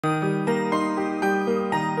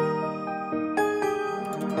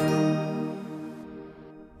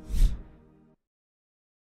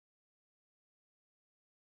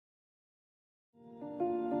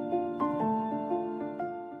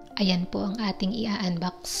Ayan po ang ating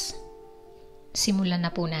i-unbox. Simulan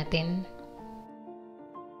na po natin.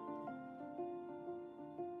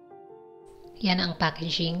 Yan ang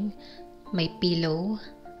packaging. May pillow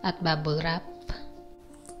at bubble wrap.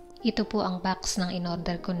 Ito po ang box ng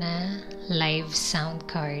in-order ko na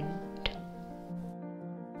livesoundcard.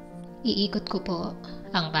 Iikot ko po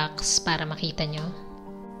ang box para makita nyo.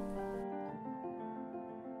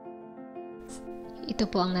 Ito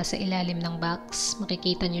po ang nasa ilalim ng box.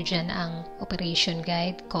 Makikita nyo dyan ang operation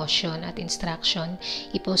guide, caution at instruction.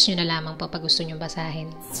 I-post nyo na lamang po pag gusto nyo basahin.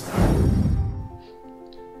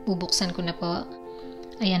 Bubuksan ko na po.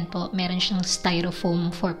 Ayan po, meron siyang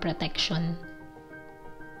styrofoam for protection.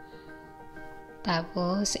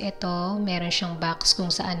 Tapos, ito, meron siyang box kung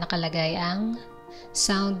saan nakalagay ang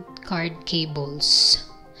sound card cables.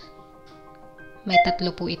 May 3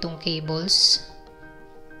 po itong cables.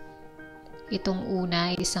 Itong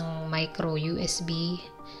una ay isang micro USB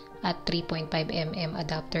at 3.5mm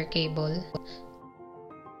adapter cable.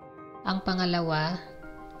 Ang pangalawa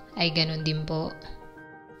ay ganun din po.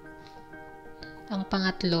 Ang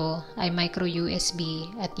pangatlo ay micro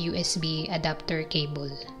USB at USB adapter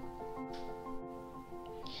cable.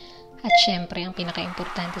 At syempre, ang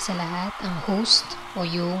pinaka-importante sa lahat, ang host o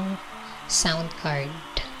yung sound card.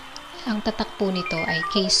 Ang tatak po nito ay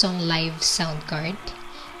ksonglivesoundcard.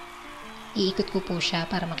 Iikot ko po siya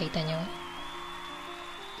para makita nyo.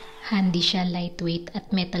 Handy siya, lightweight at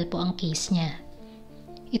metal po ang case niya.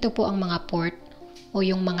 Ito po ang mga port o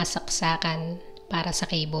yung mga saksakan para sa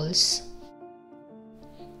cables.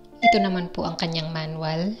 Ito naman po ang kanyang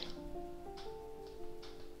manual.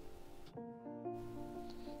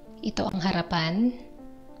 Ito ang harapan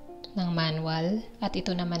ng manual at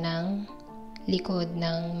ito naman ang likod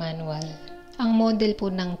ng manual. Ang model po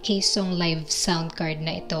ng ksonglivesoundcard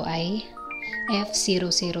na ito ay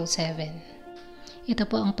F007. Ito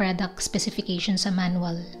po ang product specification sa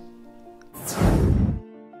manual.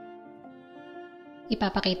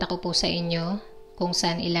 Ipapakita ko po sa inyo kung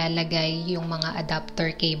saan ilalagay yung mga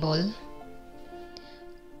adapter cable.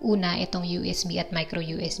 Una, itong USB at micro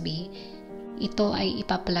USB. Ito ay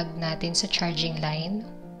ipa-plug natin sa charging line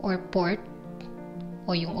or port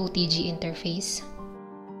o yung OTG interface.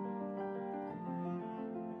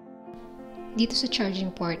 Dito sa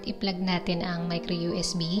charging port, i-plug natin ang micro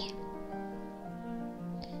USB.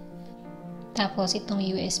 Tapos itong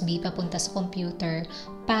USB papunta sa computer.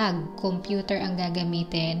 Pag computer ang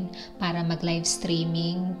gagamitin para mag-live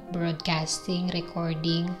streaming, broadcasting,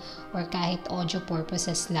 recording, or kahit audio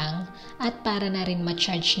purposes lang, at para na rin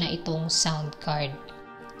ma-charge na itong sound card.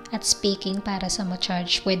 At speaking, para sa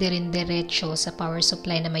ma-charge, pwede rin diretso sa power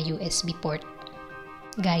supply na may USB port.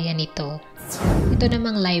 Gaya nito. Ito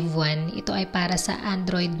namang live 1, ito ay para sa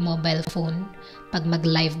Android mobile phone pag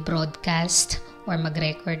mag-live broadcast or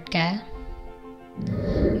mag-record ka.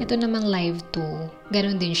 Ito namang live 2,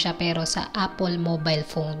 ganun din siya pero sa Apple mobile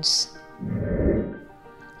phones.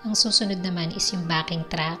 Ang susunod naman is yung backing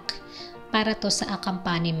track. Para to sa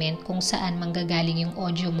accompaniment kung saan manggagaling yung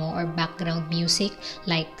audio mo or background music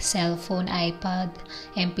like cellphone, iPad,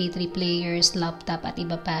 MP3 players, laptop at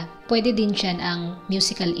iba pa. Pwede din dyan ang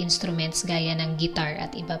musical instruments gaya ng guitar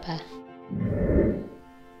at iba pa.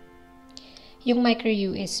 Yung micro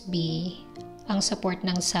USB, ang support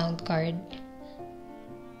ng sound card,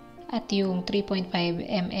 at yung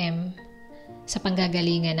 3.5mm sa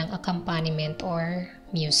panggagalingan ng accompaniment or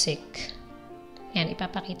music. Yan,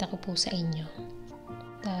 ipapakita ko po sa inyo.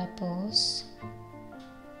 Tapos,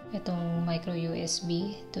 itong micro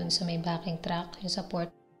USB, dun sa may backing track, yung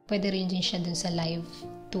support. Pwede rin din siya dun sa live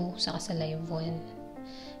 2, saka sa live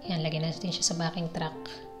 1. Yan, lagyan natin siya sa backing track.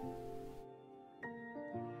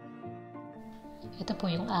 Ito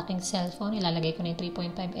po yung aking cellphone. Ilalagay ko na yung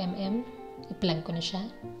 3.5mm. I-plug ko na siya.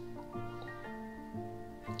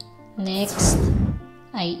 Next,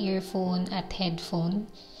 ay earphone at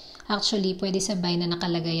headphone. Actually, pwede sabay na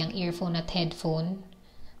nakalagay ang earphone at headphone.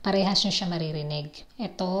 Parehas nyo siya maririnig.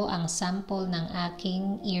 Ito ang sample ng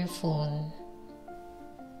aking earphone.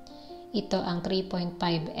 Ito ang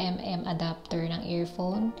 3.5mm adapter ng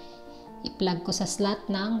earphone. I-plug ko sa slot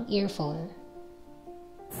ng earphone.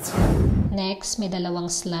 Next, may 2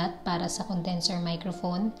 slot para sa condenser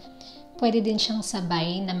microphone. Pwede din siyang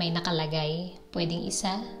sabay na may nakalagay. Pwedeng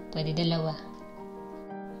isa, pwede 2.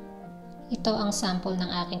 Ito ang sample ng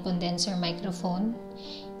aking condenser microphone.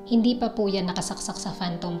 Hindi pa po yan nakasaksak sa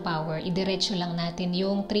phantom power. Idiretso lang natin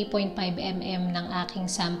yung 3.5mm ng aking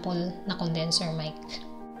sample na condenser mic.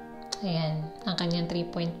 Ayan, ang kanyang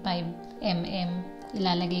 3.5mm.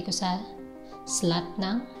 Ilalagay ko sa slot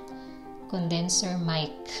ng condenser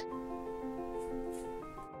mic.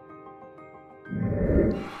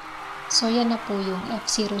 So yan na po yung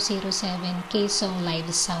F007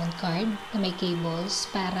 ksonglivesoundcard na may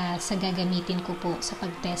cables para sa gagamitin ko po sa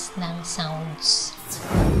pag-test ng sounds.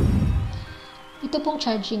 Ito pong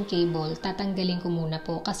charging cable, tatanggalin ko muna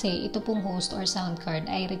po kasi ito pong host or sound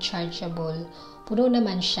card ay rechargeable. Puno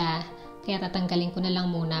naman siya, kaya tatanggalin ko na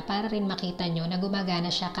lang muna para rin makita nyo na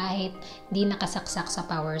gumagana siya kahit di nakasaksak sa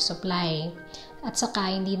power supply. At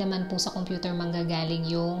saka hindi naman po sa computer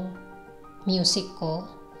manggagaling yung music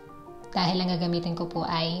ko dahil ang gagamitin ko po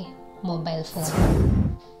ay mobile phone.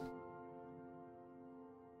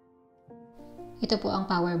 Ito po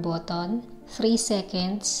ang power button. 3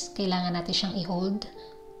 seconds, kailangan natin siyang i-hold.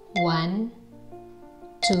 1,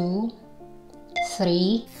 2,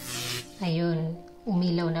 3. Ayun,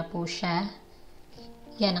 umilaw na po siya.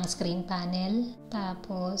 Yan ang screen panel.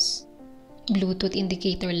 Tapos, Bluetooth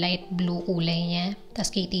indicator light, blue kulay niya.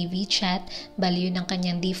 Tapos KTV chat, bali yun ang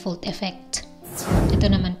kanyang default effect. Ito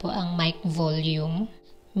naman po ang mic volume,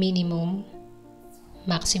 minimum,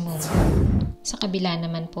 maximum. Sa kabila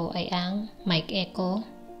naman po ay ang mic echo,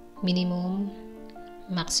 minimum,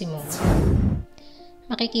 maximum.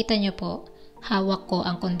 Makikita nyo po, hawak ko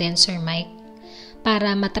ang condenser mic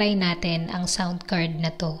para matry natin ang sound card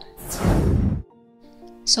na to.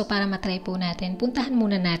 So para matry po natin, puntahan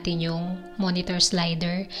muna natin yung monitor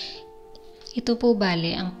slider. Ito po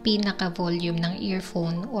bale ang pinaka-volume ng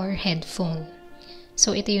earphone or headphone.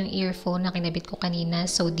 So ito yung earphone na kinabit ko kanina,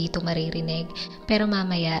 so dito maririnig. Pero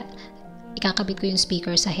mamaya, ikakabit ko yung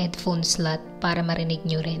speaker sa headphone slot para marinig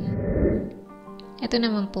nyo rin. Ito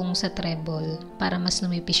naman pong sa treble para mas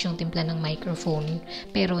lumipis yung timpla ng microphone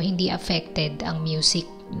pero hindi affected ang music.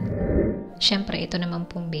 Siyempre, ito naman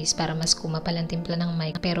pong bass para mas kumapal ang timpla ng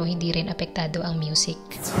mic pero hindi rin apektado ang music.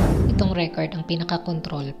 Itong record ang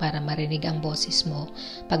pinaka-control para marinig ang boses mo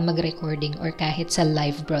pag mag-recording or kahit sa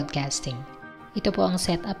live broadcasting. Ito po ang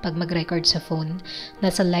setup pag mag-record sa phone.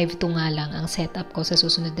 Nasa live 2 nga lang ang setup ko sa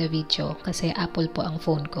susunod na video kasi Apple po ang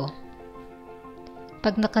phone ko.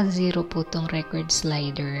 Pag naka-0 po tong record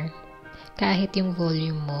slider, kahit yung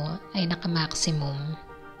volume mo ay naka-maximum,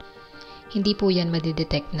 hindi po yan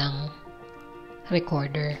madidetect ng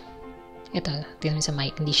recorder. Ito, tingnan sa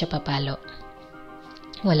mic, hindi siya papalo.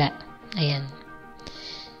 Wala. Ayan.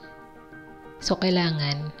 So,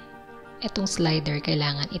 kailangan itong slider,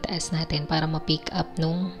 kailangan itaas natin para ma-pick up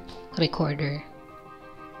nung recorder.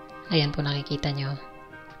 Ayan po, nakikita nyo.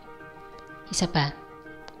 Isa pa.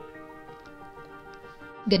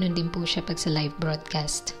 Ganun din po siya pag sa live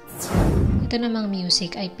broadcast. Ito namang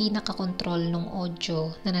music ay pinaka-control ng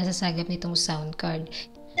audio na nasasagap nitong sound card.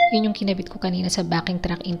 Yun yung kinabit ko kanina sa backing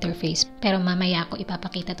track interface. Pero mamaya ako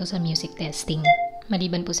ipapakita to sa music testing.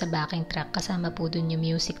 Maliban po sa backing track, kasama po dun yung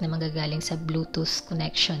music na manggagaling sa Bluetooth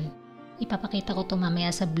connection. Ipapakita ko to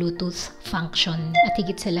mamaya sa Bluetooth function. At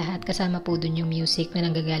higit sa lahat, kasama po dun yung music na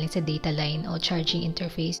nanggagaling sa data line o charging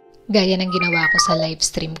interface. Gaya ng ginawa ko sa live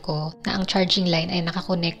stream ko, na ang charging line ay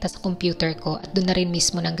nakakonekta sa computer ko at dun na rin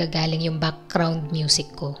mismo nanggagaling yung background music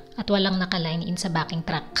ko. At walang nakaline in sa backing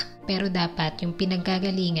track. Pero dapat yung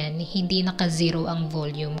pinanggagalingan, hindi naka-0 ang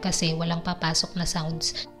volume kasi walang papasok na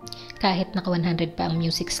sounds kahit naka 100 pa ang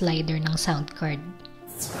music slider ng sound card.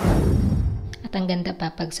 At ang ganda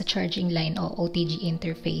pa pag sa charging line o OTG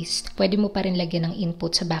interface, pwede mo pa rin lagyan ng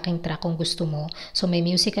input sa backing track kung gusto mo. So may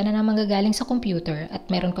music ka na manggagaling sa computer at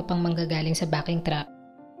meron ka pang manggagaling sa backing track.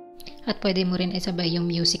 At pwede mo rin isabay yung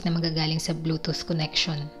music na manggagaling sa Bluetooth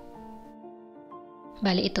connection.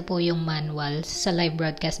 Bali, ito po yung manual sa live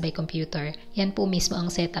broadcast by computer. Yan po mismo ang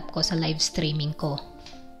setup ko sa live streaming ko.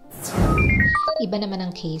 Iba naman ang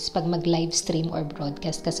case pag mag-live stream or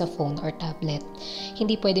broadcast ka sa phone or tablet.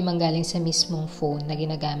 Hindi pwede manggaling sa mismong phone na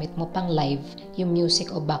ginagamit mo pang live yung music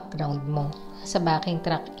o background mo. Sa backing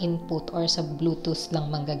track input or sa Bluetooth lang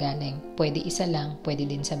manggagaling. Pwede isa lang, pwede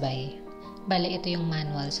din sabay. Bale, ito yung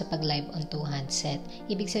manual sa pag-live on 2 handset.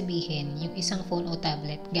 Ibig sabihin, yung isang phone o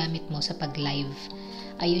tablet gamit mo sa pag-live.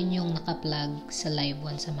 Ayun yung naka-plug sa live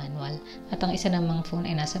 1 sa manual. At ang isa namang phone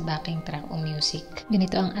ay nasa backing track o music.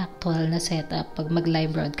 Ganito ang actual na setup pag mag-live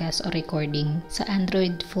broadcast o recording sa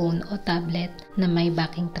Android phone o tablet na may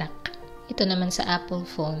backing track. Ito naman sa Apple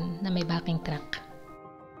phone na may backing track.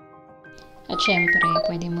 At syempre,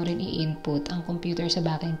 pwede mo rin i-input ang computer sa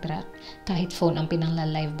backing track kahit phone ang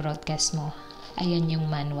pinangla-live broadcast mo. Ayan yung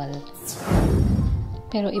manual.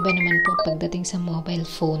 Pero iba naman po pagdating sa mobile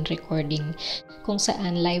phone recording kung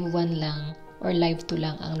saan live 1 lang or live 2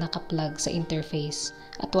 lang ang naka-plug sa interface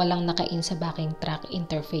at walang naka-in sa backing track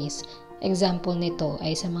interface. Example nito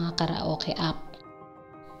ay sa mga karaoke app.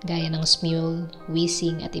 gaya ng smule,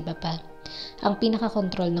 wheezing at iba pa. Ang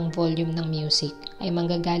pinaka-control ng volume ng music ay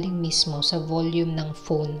manggagaling mismo sa volume ng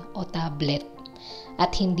phone o tablet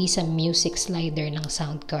at hindi sa music slider ng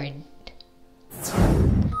soundcard.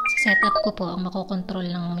 Sa setup ko po, ang makokontrol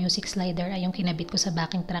ng music slider ay yung kinabit ko sa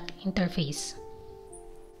backing track interface.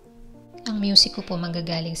 Ang music ko po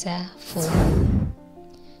manggagaling sa phone.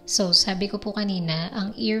 So, sabi ko po kanina,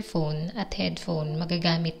 ang earphone at headphone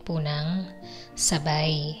magagamit po ng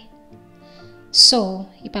sabay. So,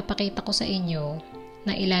 ipapakita ko sa inyo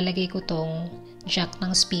na ilalagay ko tong jack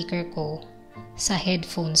ng speaker ko sa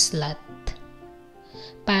headphone slot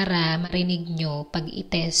para marinig nyo pag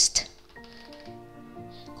i-test.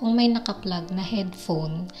 Kung may nakaplug na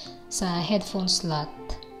headphone sa headphone slot,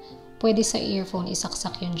 pwede sa earphone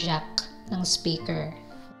isaksak yung jack ng speaker.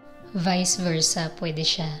 Vice versa, pwede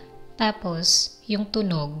siya. Tapos, yung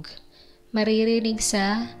tunog, maririnig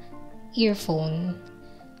sa earphone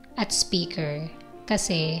at speaker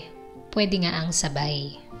kasi pwede nga ang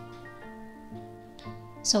sabay.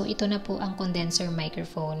 So, ito na po ang condenser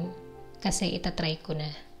microphone kasi itatry ko na.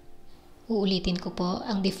 Uulitin ko po,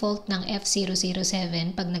 ang default ng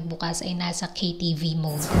F007 pag nagbukas ay nasa KTV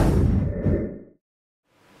mode.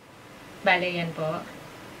 Bale, yan po.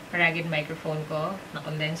 Rugged microphone ko na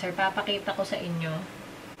condenser. Papakita ko sa inyo.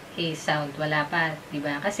 Hey, sound. Wala pa.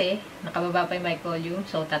 Diba? Kasi, nakababa pa yung mic volume.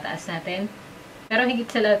 So, tataas natin. Pero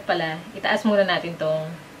higit sa lahat pala, itaas muna natin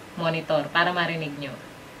tong monitor para marinig nyo.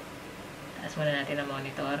 Taas muna natin ang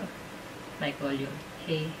monitor. Mic volume.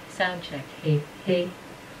 Hey, sound check. Hey, hey.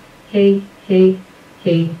 Hey, hey,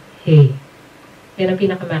 hey, hey. Yan ang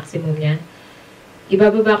pinaka-maximum niya.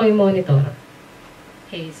 Ibababa ko yung monitor.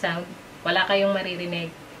 Hey, sound. Wala kayong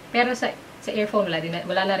maririnig. Pero sa earphone,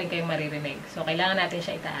 wala na rin kayong maririnig. So, kailangan natin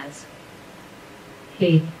siya itaas.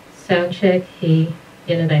 Hey, sound check, hey.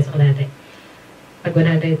 Yan na tayo sa kalahati. Pag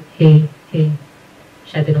 100, hey, hey.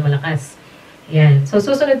 Masyado nang malakas. Yan. So,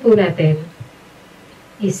 susunod po natin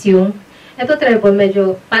is yung, eto treble,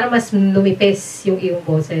 medyo, para mas lumipis yung iyong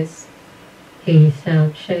boses. Hey,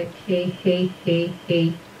 sound check, hey, hey, hey,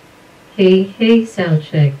 hey. Hey, hey, sound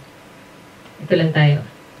check. Ito lang tayo.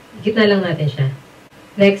 Gitna lang natin siya.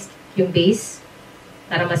 Next, yung bass.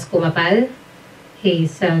 Para mas kumapal. Hey,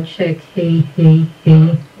 sound check. Hey, hey,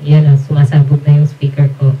 hey. Yan o, sumasabog na yung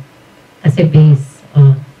speaker ko. Kasi bass.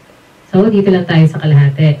 Oh. So, dito lang tayo sa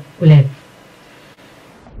kalahati. Ulit.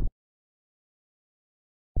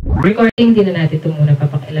 Recording, di na natin ito muna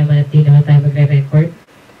papakialaman at di naman tayo magre-record.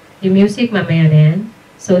 Yung music, mamaya na yan.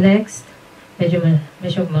 So, next, medyo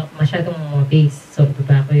masyadong mga bass. So,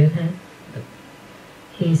 baba ko yun, ha?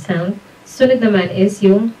 Hey, sound. Sunod naman is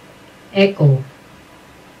yung echo.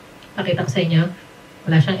 Pakita ko sa inyo.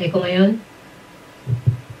 Wala siyang echo ngayon.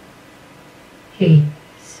 Hey,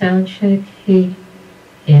 sound check. Hey.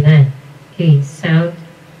 Yan na. Hey, sound.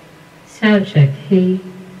 Sound check. Hey.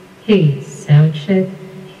 Hey, sound check.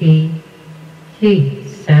 Hey. Hey,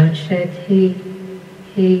 sound check. Hey.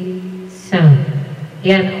 Hey, sound.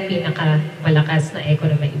 Yan ang pinaka-malakas na echo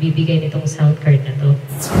na maibibigay nitong sound card na to.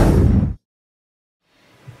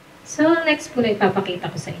 So, next po na ipapakita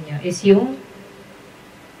ko sa inyo is yung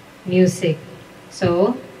music.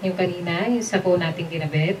 So, yung kanina, yung sa phone nating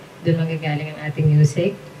kinabit, doon magagaling ang ating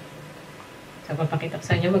music. So, papakita ko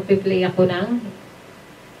sa inyo, magpe-play ako ng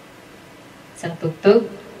isang tugtog.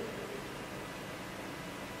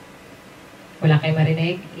 Wala kayong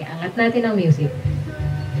marinig, iangat natin ang music.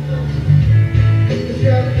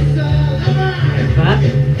 Diba?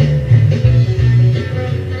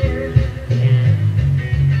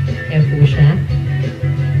 Yan po siya.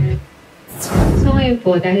 So ngayon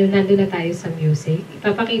po, dahil nandun na tayo sa music,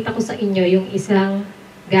 ipapakita ko sa inyo yung isang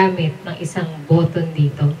gamit ng isang button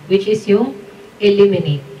dito, which is yung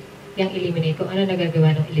eliminate. Yung eliminate, kung ano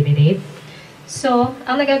nagagawa ng eliminate. So,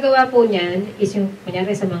 ang nagagawa po niyan is yung,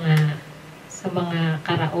 kunyari sa mga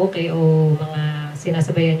karaoke o mga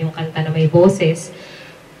sinasabayan yung kanta na may boses,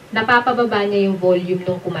 napapababa niya yung volume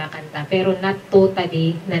nung kumakanta, pero not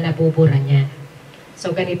totally na nabubura niya.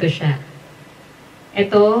 So, ganito siya.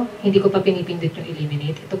 Ito, hindi ko pa pinipindot yung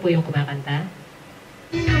eliminate. Ito po yung kumakanta.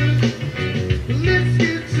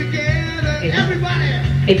 Okay.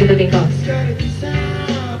 Pindutin ko.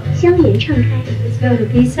 Let's go to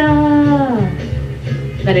pizza.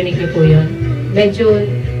 Narinig niyo po yun. Medyo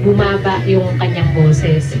bumaba yung kanyang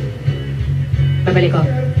boses. Babalik ko.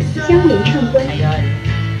 Ayun.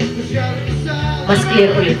 Mas clear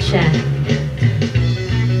ulit siya.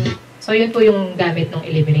 So, yun po yung gamit ng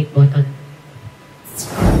eliminate button.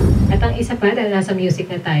 At ang isa pa, dahil nasa music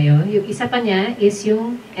na tayo, yung isa pa niya is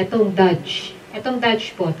yung etong dodge. Etong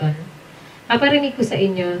dodge button. Paparinig ko sa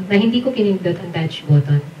inyo na hindi ko pinindot ang Dutch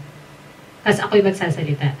button. Tapos ako'y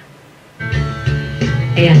magsasalita.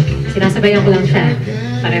 Ayan, sinasabayan ko lang siya.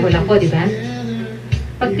 Pareho lang po, di ba?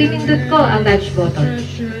 Pag pinindot ko ang Dutch button,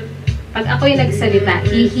 pag ako'y nagsalita,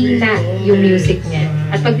 hihina yung music niya.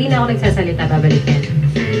 At pag di na ako nagsasalita, babalik yan.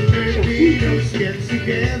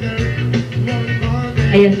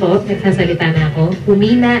 Ayan po, nagsasalita na ako.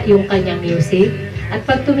 Humina yung kanyang music. At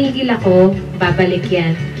pag tumigil ako, babalik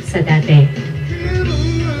yan sa dati.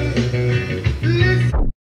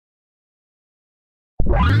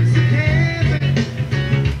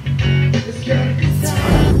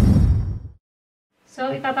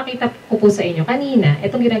 So, ipapakita ko po sa inyo. Kanina,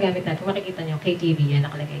 itong ginagamit natin, makikita nyo, KTV yan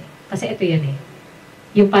nakalagay. Kasi ito yan eh.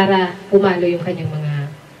 Yung para pumalo yung kanyang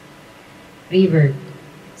mga reverb.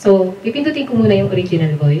 So, pipindutin ko muna yung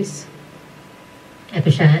original voice.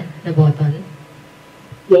 Ito siya, na button.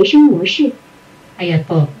 Ayan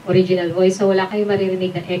po, original voice. So, wala kayong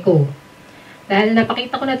maririnig na echo. Dahil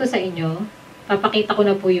napakita ko na to sa inyo, papakita ko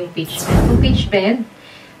na po yung pitch bend. Yung pitch bend,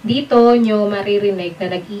 dito nyo maririnig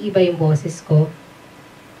na nag-iiba yung boses ko.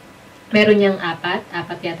 Meron niyang apat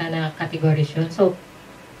yata na categories yun. So,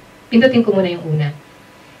 pindutin ko muna yung una.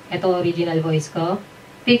 Ito, original voice ko.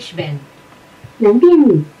 Pitch bend.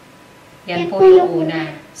 Yan po yung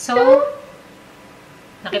una. So,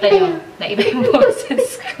 nakita nyo, naiba yung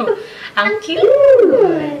boses ko. Ang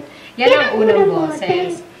cute! Yan ang unang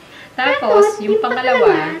boses. Tapos, yung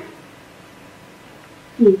pangalawa,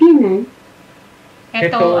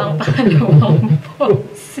 ito ang pangalawang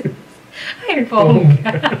boses. Ay,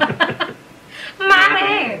 bongga.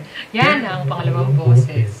 Mare! Yan ang pangalawang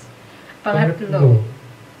boses. Pangatlo.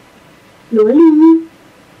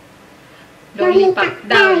 Lollipop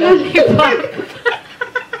daw, lollipop.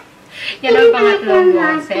 Yan ang pangatlong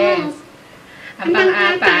boses. Ang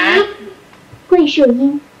pang-apat,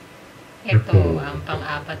 ito ang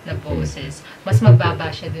pang-apat na boses. Mas mababa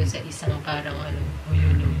siya dun sa isang parang ano.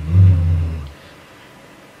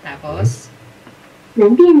 Tapos,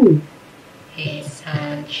 hey,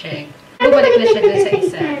 sound check. Bumalik na siya dun sa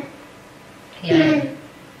isa. Yan.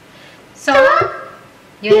 So,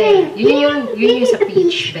 yun yung sa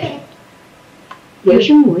pitch bend.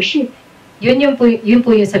 Yun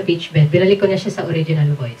po yung sa pitch bend. Binalik ko na siya sa original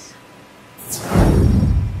voice.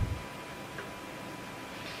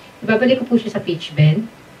 Ibabalik ko po siya sa pitch bend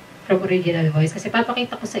from original voice kasi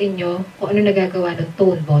papakita ko sa inyo kung ano nagagawa ng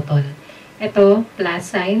tone button. Ito,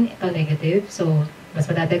 plus sign. Ito, negative. So, mas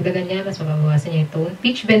madadagdagan niya, mas mababawasan niya yung tone.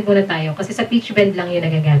 Pitch bend muna tayo kasi sa pitch bend lang yun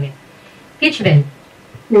nagagamit. Pitch bend.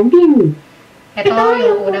 Ito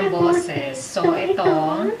yung unang boses. So, ito,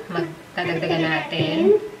 magdadagdagan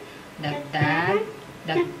natin. Dagdag,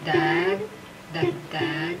 dagdag,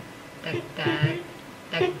 dagdag, dagdag,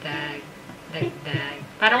 dagdag, dagdag.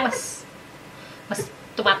 Parang mas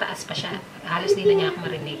tumataas pa siya. Halos di na niya ako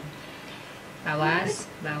marinig. Bawas,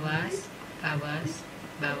 bawas, bawas,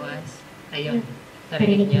 bawas. Ayun.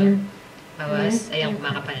 Narinig niyo? Bawas. Ayun,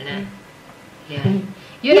 kumakapal na. Yan.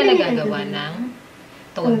 Yun ang nagagawa ng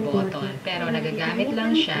tone button. Pero nagagamit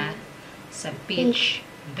lang siya sa pitch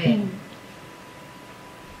bend.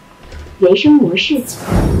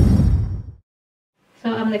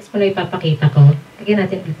 So, ang next po na ipapakita ko, lagyan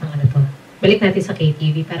natin ulit ng ano to. Balik natin sa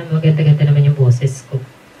KTV para maganda-ganda naman yung boses ko.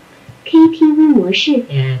 KTV motion.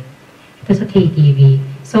 Yan. Ito sa KTV.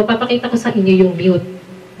 So, papakita ko sa inyo yung mute.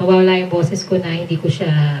 Mawawala yung boses ko na hindi ko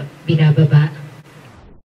siya binababa.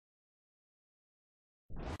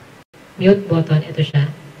 Mute button. Ito siya.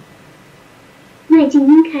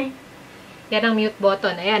 Yan ang mute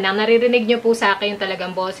button. Ayan, ang naririnig nyo po sa akin yung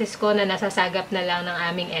talagang boses ko na nasasagap na lang ng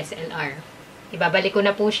aming SLR. Ibabalik ko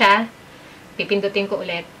na po siya. Pipindutin ko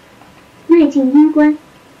ulit.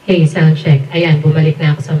 Hey, sound check. Ayan, bumalik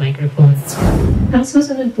na ako sa microphone. Ang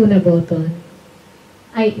susunod po na button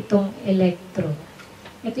ay itong electro.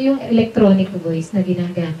 Ito yung electronic voice na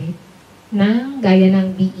ginagamit ng gaya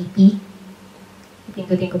ng BEP.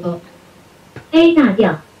 Pipindutin ko po. Hey,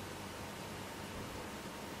 Nadia.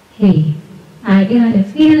 Hey, I got a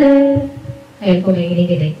feeling. Ayan po, may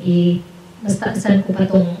giniginig. Mas taasan ko pa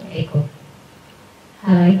itong echo.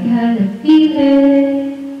 I got a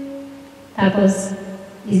feeling. Tapos,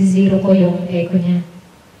 isi-zero ko yung echo niya.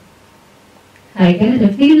 I got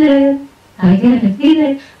a feeling. I got a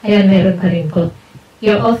feeling. Ayan, meron pa rin po.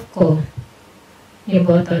 I-off ko yung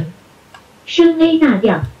button. 声音拿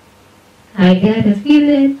掉. I got a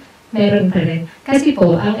feeling. Meron pa rin. Kasi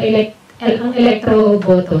po, ang electro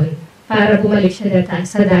button, para bumalik siya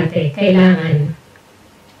sa dati, kailangan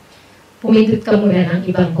pumindot ka muna ng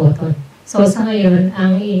ibang button. So, sa ngayon,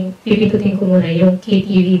 ang pipindutin ko muna yung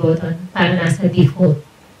KTV button para nasa default.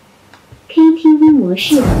 KTV 模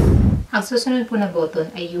式. Ang susunod po na button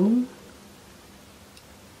ay yung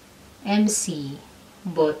MC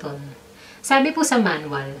button. Sabi po sa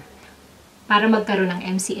manual, para magkaroon ng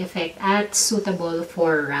MC effect at suitable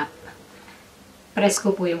for rap, press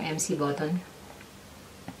ko po yung MC button.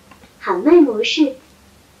 喊麦模式.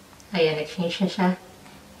 Ayan, nag-change na siya.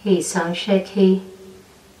 Hey, sound check, hey.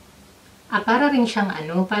 Para rin siyang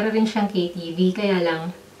para rin siyang KTV, kaya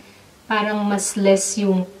lang parang mas less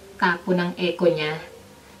yung tapo ng echo niya.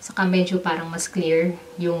 Saka medyo parang mas clear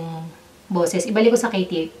yung boses. Ibalik ko sa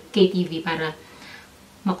KTV para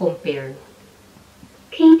ma-compare.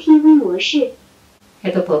 KTV 模式.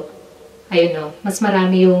 Ito po. Ayun o. Mas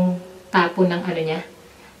marami yung tapo ng niya.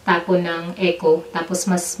 Tapo ng echo. Tapos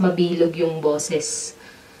mas mabilog yung boses.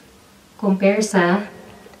 Compare sa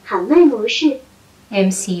喊麦模式.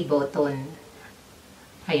 MC button.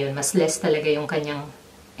 Ayun, mas less talaga yung kanyang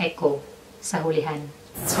echo sa hulihan.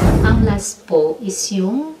 Ang last po is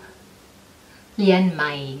yung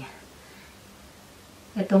lianmai.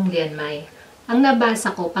 Itong lianmai. Ang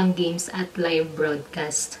nabasa ko pang games at live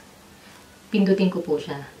broadcast. Pindutin ko po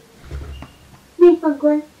siya. 内放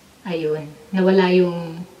关. Ayun, nawala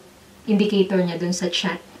yung indicator niya dun sa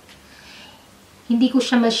chat. Hindi ko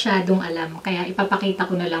siya masyadong alam, kaya ipapakita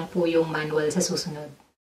ko na lang po yung manual sa susunod.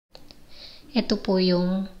 Ito po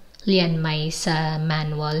yung lianmai sa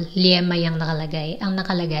manual. Lianmai ang nakalagay. Ang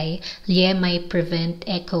nakalagay, lianmai prevent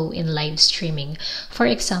echo in live streaming. For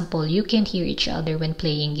example, you can hear each other when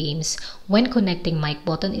playing games. When connecting mic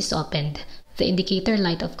button is opened, the indicator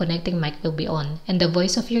light of connecting mic will be on, and the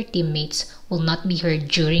voice of your teammates will not be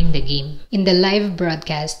heard during the game. In the live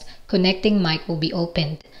broadcast, connecting mic will be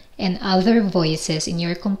opened, and other voices in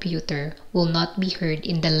your computer will not be heard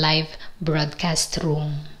in the live broadcast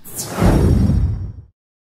room.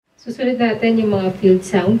 Susunod natin yung mga field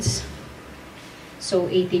sounds. So,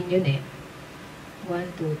 18 yun eh.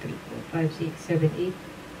 1, 2, 3, 4, 5, 6, 7,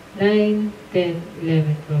 8, 9, 10,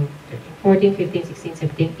 11, 12, 13, 14, 15,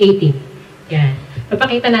 16, 17, 18. Yan.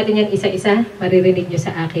 Papakita natin yan isa-isa. Maririnig nyo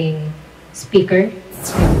sa aking speaker.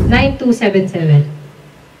 9277.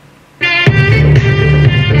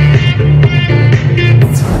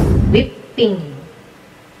 Whipping.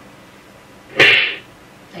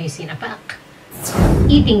 Ay, sinapak.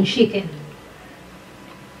 Eating chicken.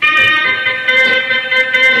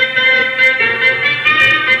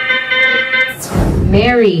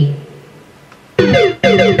 Mary.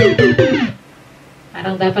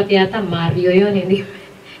 Parang dapat yata Mario yun, hindi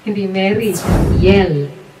Mary. Yell.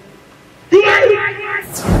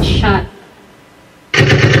 Shot.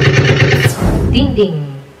 Ding ding.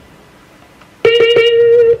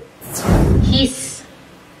 Hiss.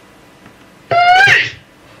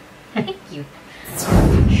 Thank you.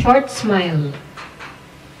 Short smile.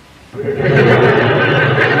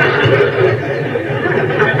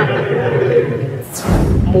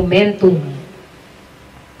 Momentum.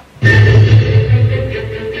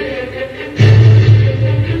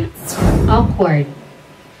 Awkward.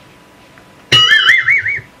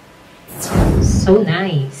 So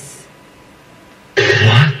nice.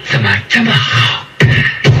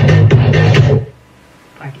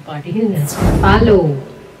 Party yun na. Follow.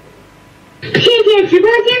 谢谢直播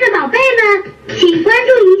间的宝贝们，请关注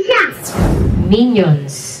一下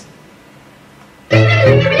Minions.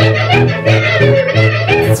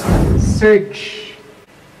 Search.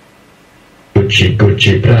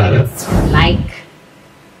 Gucci Prada. Like.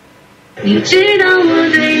 你知道我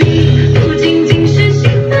对你不仅仅是喜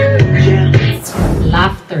欢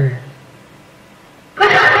Laughter.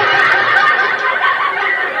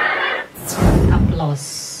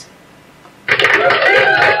 Applause.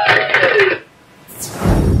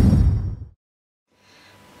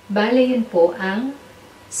 Bale, yun po ang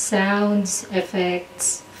sounds,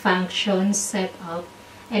 effects, functions, setup,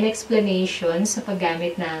 and explanation sa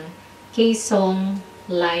paggamit ng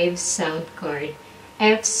ksonglivesoundcard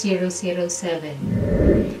F007.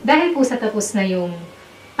 Dahil po sa tapos na yung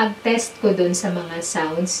pag-test ko dun sa mga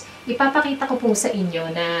sounds, ipapakita ko po sa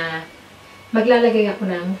inyo na maglalagay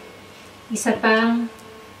ako ng isa pang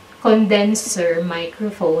condenser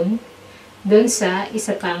microphone dun sa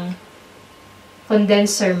isa pang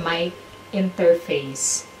condenser mic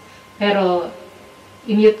interface. Pero,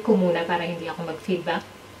 i-mute ko muna para hindi ako mag-feedback.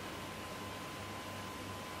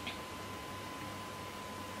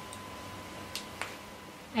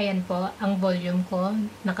 Ayan po, ang volume ko,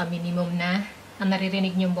 naka-minimum na. Ang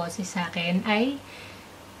naririnig niyong boses sa akin ay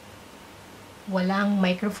walang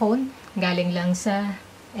microphone, galing lang sa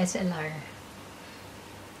SLR.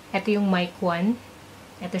 Ito yung mic 1.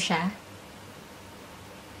 Ito siya.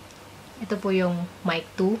 Ito po yung mic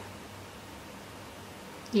 2.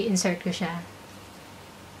 I-insert ko siya.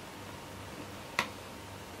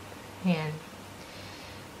 Ayan.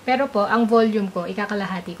 Pero po, ang volume ko,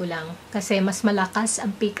 ikakalahati ko lang. Kasi mas malakas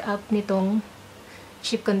ang pick up nitong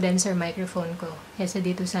chip condenser microphone ko. Kesa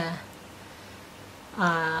dito sa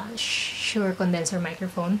Shure condenser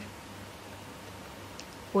microphone.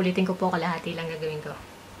 Ulitin ko po, kalahati lang gagawin ko.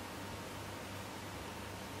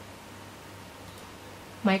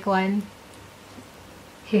 Mic 1.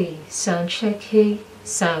 Hey, sound check, hey,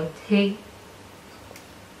 sound, hey.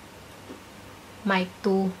 Mic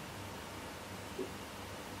 2.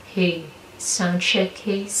 Hey, sound check,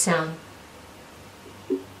 hey, sound.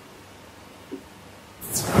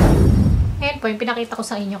 Ayan po, yung pinakita ko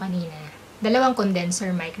sa inyo kanina. Dalawang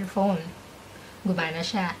condenser microphone. Gumana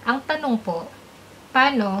siya. Ang tanong po,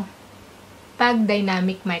 paano pag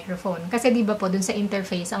dynamic microphone? Kasi di ba po dun sa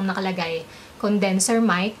interface ang nakalagay condenser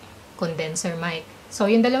mic, condenser mic. So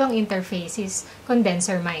yung dalawang interface is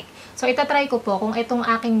condenser mic. So itatry ko po kung itong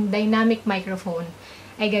aking dynamic microphone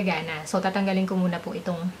ay gagana. So tatanggalin ko muna po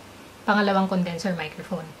itong pangalawang condenser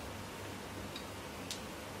microphone.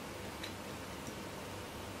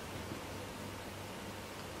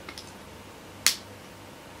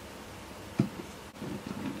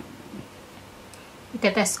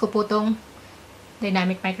 Itetest ko po itong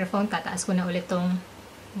dynamic microphone. Tataas ko na ulit itong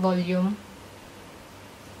volume.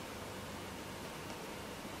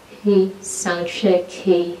 Hey, sound check,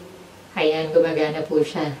 hey. Ayan, gumagana po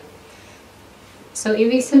siya. So,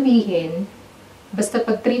 ibig sabihin, basta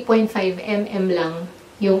pag 3.5 mm lang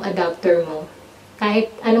yung adapter mo,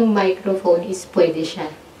 kahit anong microphone is pwede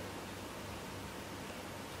siya.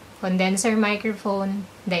 Condenser microphone,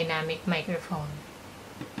 dynamic microphone.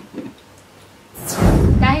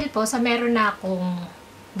 Dahil po sa meron na akong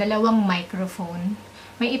dalawang microphone,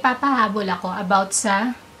 may ipapahabol ako about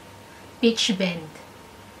sa pitch bend.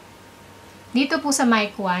 Dito po sa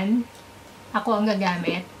mic 1, ako ang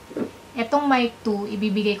gagamit. Etong mic 2,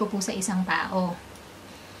 ibibigay ko po sa isang tao.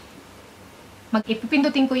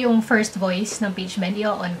 Ipipindutin ko yung first voice ng pitch bend,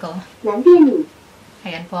 i-on ko.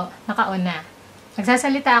 Ayan po, naka-on na.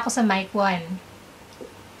 Magsasalita ako sa mic 1.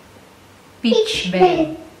 Pitch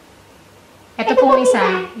bend. Ito pong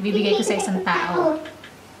isa, ibibigay ko sa isang tao.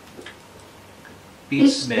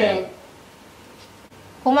 Pitch bend.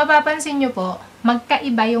 Kung mapapansin nyo po,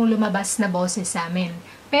 magkaiba yung lumabas na boses sa amin.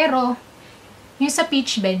 Pero, yung sa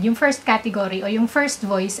pitch bend, yung first category o yung first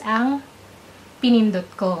voice ang pinindot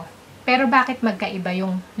ko. Pero bakit magkaiba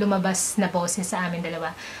yung lumabas na boses sa amin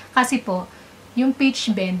dalawa? Kasi po, yung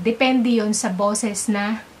pitch bend, depende yun sa boses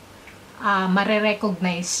na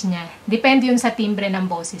mare-recognize niya. Depende yun sa timbre ng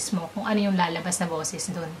boses mo, kung ano yung lalabas na boses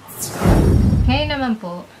dun. Ngayon naman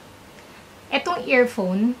po, etong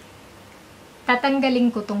earphone,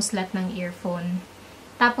 tatanggalin ko tong slot ng earphone.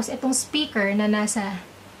 Tapos itong speaker na nasa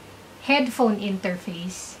headphone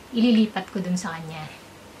interface, ililipat ko dun sa kanya.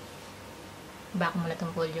 Iba ko muna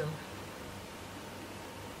tong volume.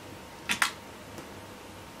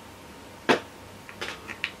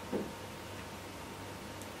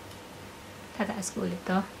 Tataas ko ulit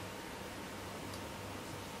to.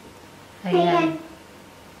 Ayan.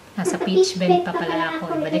 Nasa pitch bend pa pala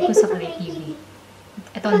ako. Ibalik ko sa KTV.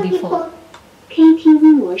 Ito ang default.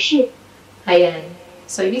 KTV 模式. Ayan.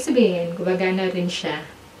 So, ibig sabihin, gumagana rin siya.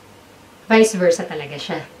 Vice versa talaga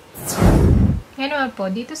siya. Ngayon naman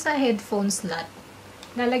po, dito sa headphone slot,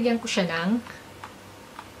 lalagyan ko siya ng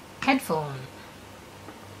headphone.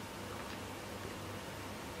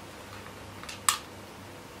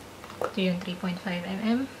 Ito yung 3.5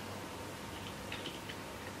 mm.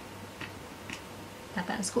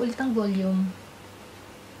 Tataas ko ulit ang volume.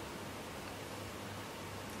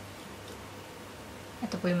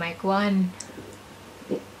 Ito po yung mic 1.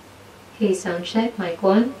 Hey, sound check. Mic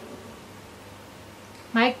 1.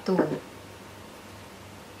 Mic 2.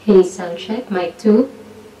 Hey, sound check. Mic 2.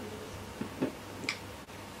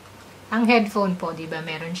 Ang headphone po, di ba,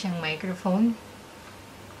 meron siyang microphone.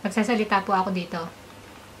 Magsasalita po ako dito.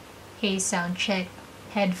 Hey, sound check.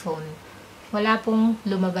 Headphone. Wala pong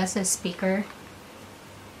lumabas sa speaker.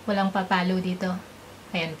 Walang papalo dito.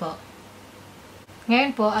 Ayan po.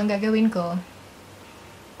 Ngayon po, ang gagawin ko,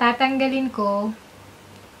 tatanggalin ko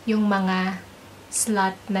yung mga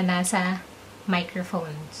slot na nasa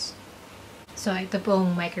microphones. So, ito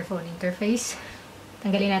pong microphone interface.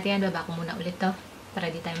 Tanggalin natin yan. Baba ko muna ulit to para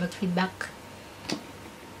di tayo mag-feedback.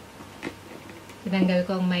 Tinanggal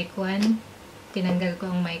ko ang mic 1. Tinanggal ko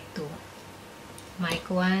ang mic 2. Mic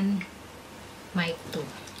 1. Mic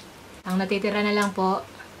 2. Ang natitira na lang po,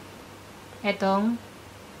 etong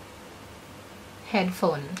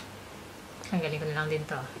headphone. Tanggalin ko na lang din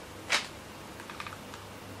to.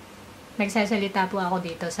 Nagsasalita po ako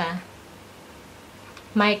dito sa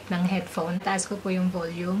mic ng headphone. Taas ko po yung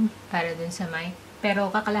volume para dun sa mic.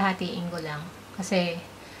 Pero kakalahatiin ko lang. Kasi,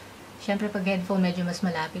 syempre pag headphone medyo mas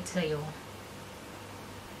malapit sa'yo.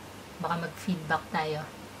 Baka mag-feedback tayo.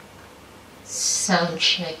 Sound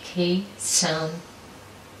check. Hey, sound.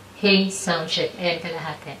 Hey, sound check. Ayan,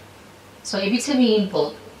 kalahati. So, ibig sabihin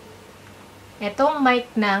po, etong mic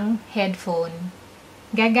ng headphone,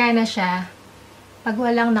 gagana siya pag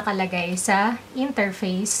walang nakalagay sa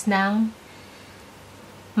interface ng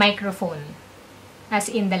microphone.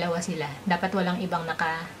 As in, dalawa sila. Dapat walang ibang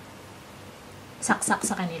nakasaksak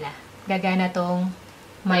sa kanila. Gagana tong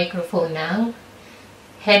microphone ng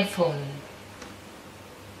headphone.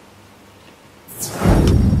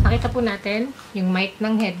 Nakita po natin yung mic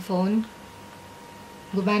ng headphone.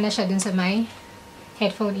 Gumana siya dun sa may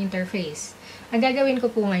headphone interface. Ang gagawin ko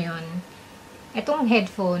po ngayon, etong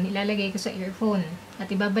headphone, ilalagay ko sa earphone. At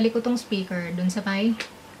ibabalik ko tong speaker dun sa may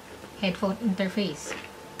headphone interface.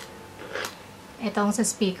 Etong sa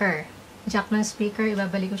speaker. Jack ng speaker,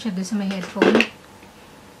 ibabalik ko siya dun sa may headphone.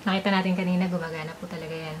 Nakita natin kanina, gumagana po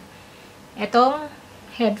talaga yan. Etong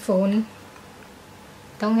headphone,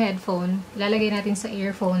 ilalagay natin sa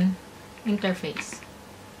earphone interface.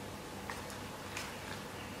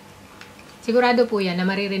 Sigurado po yan na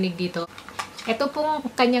maririnig dito. Ito pong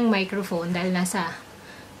kanyang microphone, dahil nasa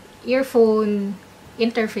earphone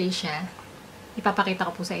interface siya, ipapakita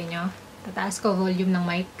ko po sa inyo. Tataas ko volume ng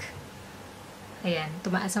mic. Ayan,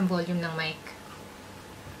 tumaas ang volume ng mic.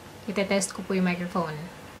 Itetest ko po yung microphone.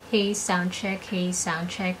 Hey, sound check. Hey,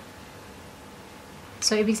 sound check.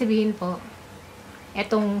 So, ibig sabihin po,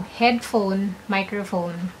 etong headphone,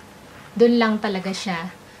 microphone, dun lang talaga siya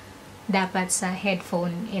dapat sa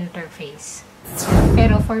headphone interface.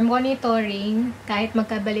 Pero for monitoring, kahit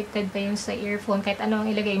magkabaliktad pa yung sa earphone, kahit ano ang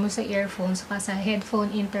ilagay mo sa earphone, saka sa headphone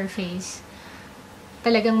interface,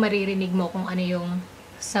 talagang maririnig mo kung ano yung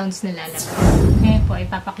sounds na lalabas. Ngayon po,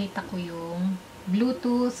 ipapakita ko yung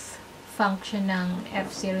Bluetooth function ng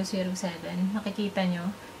F007. Nakikita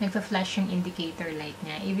nyo, nagpa-flash yung indicator light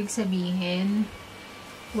niya. Ibig sabihin,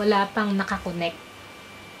 wala pang nakakonect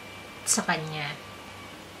sa kanya.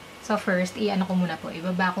 So first, i-ano ko muna po,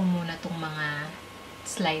 ibaba ko muna tong mga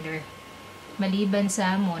slider. Maliban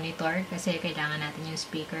sa monitor, kasi kailangan natin yung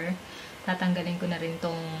speaker, tatanggalin ko na rin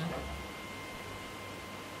tong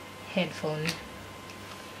headphone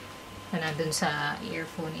na nandun sa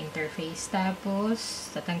earphone interface.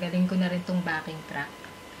 Tapos, tatanggalin ko na rin tong backing track.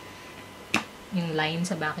 Yung line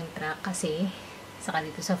sa backing track kasi, saka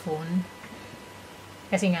dito sa phone.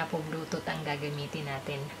 Kasi nga po, Bluetooth ang gagamitin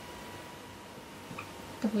natin.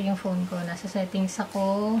 Ito po yung phone ko. Nasa settings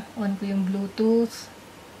ako. On ko yung Bluetooth.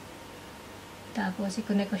 Tapos,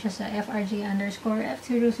 i-connect ko siya sa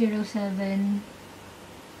FRJ_F007.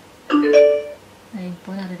 Ayun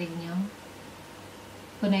po, narinig nyo.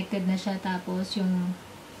 Connected na siya. Tapos, yung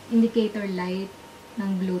indicator light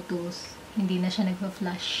ng Bluetooth, hindi na siya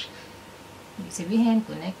nagpa-flash. Ibig sabihin,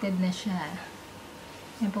 connected na siya.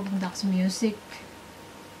 Yan po, punta ko sa music.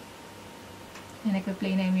 Yan,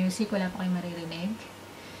 nagpa-play na yung music. Wala pa kayo maririnig.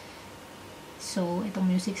 So, itong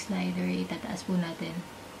music slider, itataas po natin.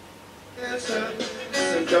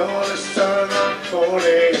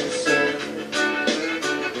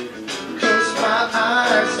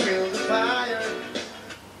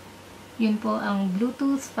 Yun po ang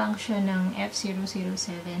Bluetooth function ng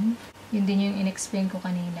F007. Yun din yung in-explain ko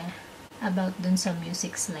kanina about dun sa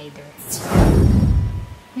music slider.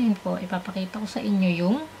 Ngayon po, ipapakita ko sa inyo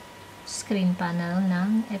yung screen panel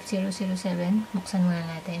ng F007. Buksan muna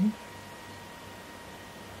natin.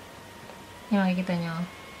 Yung makikita nyo,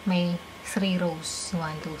 may 3 rows.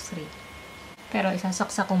 1, 2, 3. Pero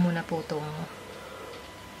isasaksak ko muna po itong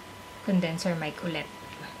condenser mic ulit.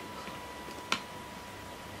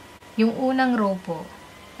 Yung unang row po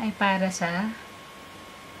ay para sa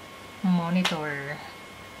monitor.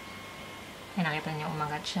 Ay, nakita nyo,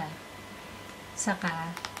 umangat siya.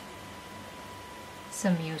 Saka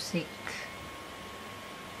sa music.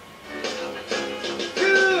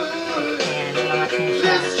 Ayan, umangat niya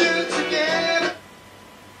siya.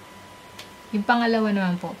 Yung pangalawa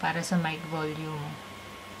naman po, para sa mic volume.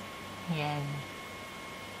 Ayan.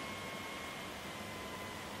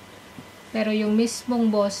 Pero yung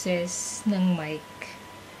mismong boses ng mic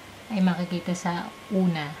ay makikita sa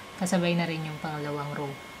una. Kasabay na rin yung pangalawang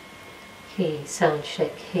row. Hey, sound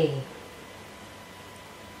check, hey.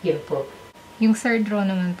 Yun po. Yung third row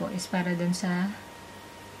naman po is para dun sa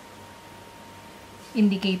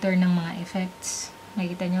indicator ng mga effects.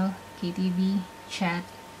 Makikita nyo, KTV, chat.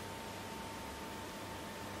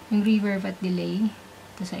 Yung reverb at delay.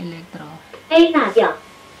 Ito sa electro. A 大调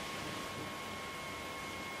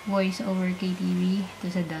Voice over KTV. Ito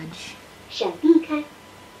sa Dodge. 闪避开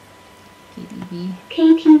KTV.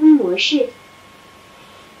 KTV 模式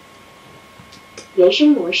原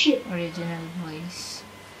声模式 Original voice.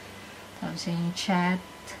 Tapos yung chat.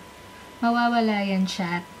 Mawawala yan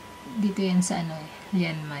chat. Dito yan sa ano eh.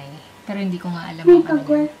 Yan may. Pero hindi ko nga alam kung ang ano.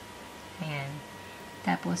 关 Ayan.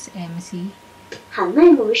 Tapos MC. 喊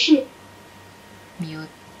麦模式 Mute.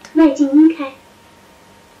 麦静音开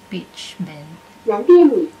Pitch bend. 蓝变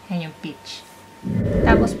米 Yan yung pitch.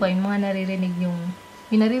 Tapos po, yung mga naririnig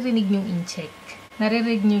yung in-check.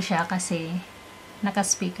 Naririnig nyo siya kasi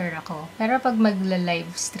naka-speaker ako. Pero pag magla-live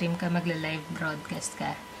stream ka, magla-live broadcast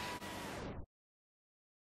ka,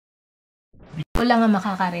 wala nga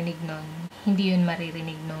makakarinig nun. Hindi yun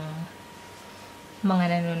maririnig nung mga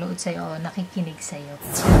nanonood sa'yo o nakikinig sa'yo.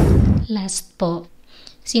 Last po,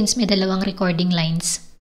 since may dalawang recording lines,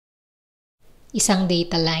 isang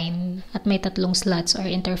data line at may 3 slots or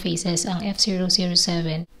interfaces ang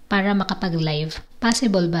F007 para makapag-live.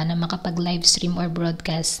 Possible ba na makapag-live stream or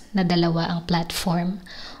broadcast na dalawa ang platform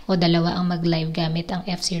o dalawa ang mag-live gamit ang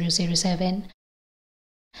F007?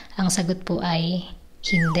 Ang sagot po ay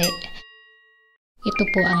hindi. Ito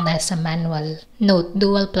po ang nasa manual. Note,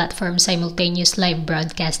 dual platform simultaneous live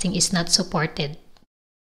broadcasting is not supported.